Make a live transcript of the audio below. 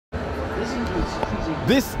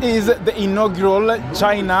This is the inaugural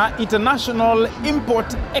China International Import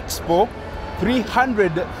Expo,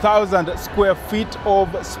 300,000 square feet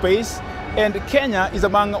of space, and Kenya is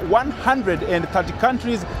among 130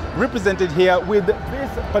 countries represented here with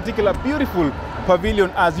this particular beautiful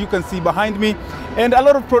pavilion, as you can see behind me. And a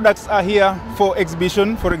lot of products are here for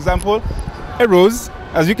exhibition. For example, a rose,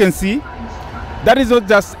 as you can see. That is not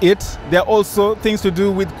just it. There are also things to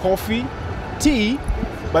do with coffee, tea,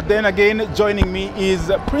 but then again, joining me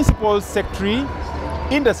is Principal Secretary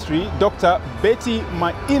Industry, Dr. Betty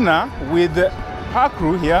Maina, with her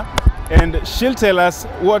crew here, and she'll tell us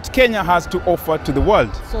what Kenya has to offer to the world.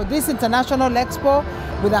 So this International Expo,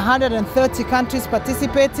 with 130 countries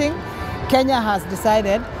participating, Kenya has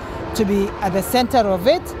decided to be at the center of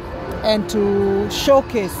it and to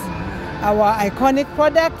showcase our iconic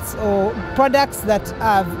products, or products that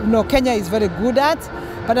Kenya is very good at,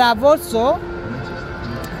 but have also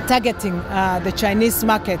targeting the Chinese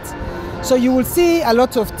market. So you will see a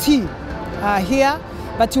lot of tea here,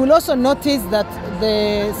 but you will also notice that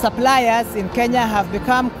the suppliers in Kenya have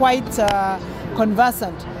become quite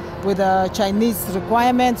conversant with the Chinese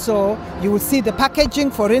requirements. So you will see the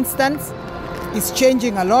packaging, for instance, is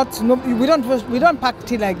changing a lot. No, we don't pack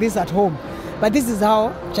tea like this at home, but this is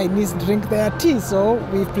how Chinese drink their tea, so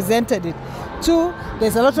we've presented it. Two,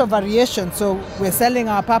 there's a lot of variation. So we're selling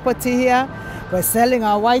our purple tea here, we're selling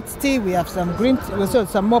our white tea, we have some green tea, we sold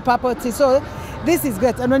some more purple tea. So this is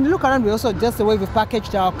great. And when you look around, we also just the way we've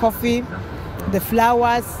packaged our coffee, the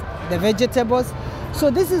flowers, the vegetables. So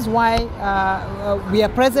this is why we are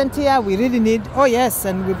present here. We really need, oh yes,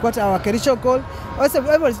 and we've got our Kerisho gold. Also,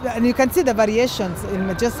 and you can see the variations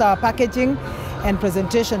in just our packaging and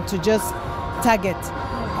presentation to just target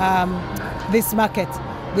this market.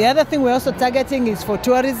 The other thing we're also targeting is for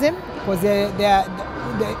tourism, because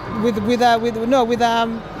with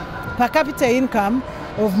per capita income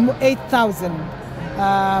of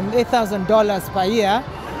 $8,000 per year.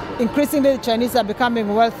 Increasingly, the Chinese are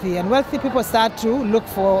becoming wealthy, and wealthy people start to look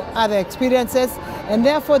for other experiences, and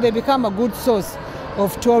therefore they become a good source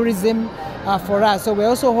of tourism for us. So we're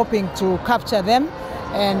also hoping to capture them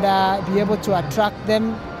and be able to attract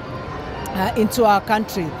them into our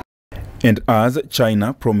country. And as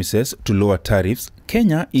China promises to lower tariffs,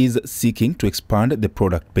 Kenya is seeking to expand the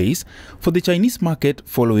product base for the Chinese market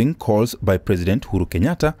following calls by President Uhuru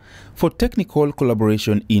Kenyatta for technical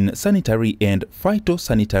collaboration in sanitary and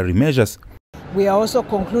phytosanitary measures. We are also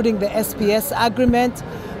concluding the SPS agreement,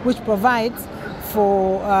 which provides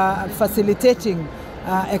for facilitating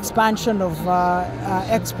expansion of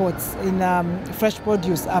exports in fresh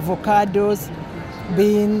produce, avocados,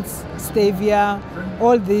 beans, stevia,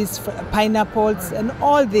 all these pineapples, and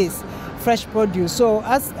all these fresh produce. So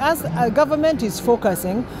as our government is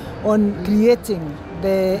focusing on creating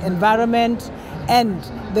the environment and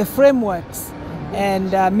the frameworks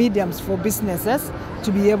and mediums for businesses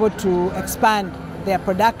to be able to expand their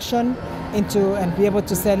production into and be able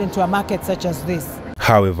to sell into a market such as this.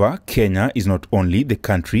 However, Kenya is not only the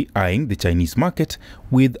country eyeing the Chinese market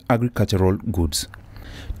with agricultural goods.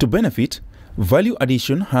 To benefit, value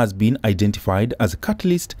addition has been identified as a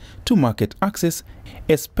catalyst to market access,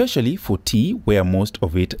 especially for tea, where most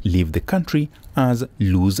of it leave the country as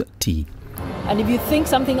loose tea. And if you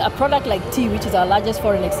think a product like tea, which is our largest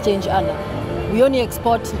foreign exchange earner, we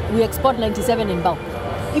export 97 in bulk.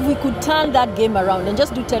 If we could turn that game around and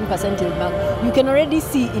just do 10% in bulk, you can already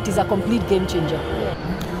see it is a complete game changer.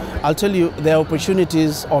 I'll tell you, there are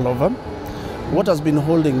opportunities all over. What has been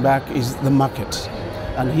holding back is the market.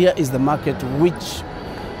 And here is the market which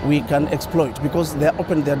we can exploit, because they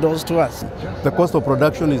open their doors to us. The cost of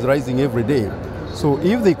production is rising every day. So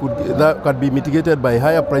if that could be mitigated by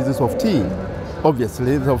higher prices of tea,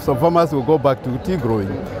 obviously some farmers will go back to tea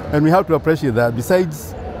growing. And we have to appreciate that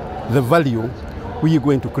besides the value, we are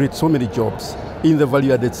going to create so many jobs in the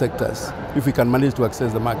value-added sectors if we can manage to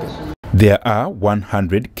access the market. There are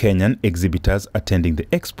 100 Kenyan exhibitors attending the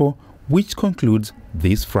expo, which concludes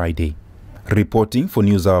this Friday. Reporting for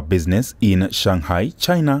NewsHour Business in Shanghai,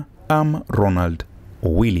 China, I'm Ronald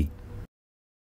Owili.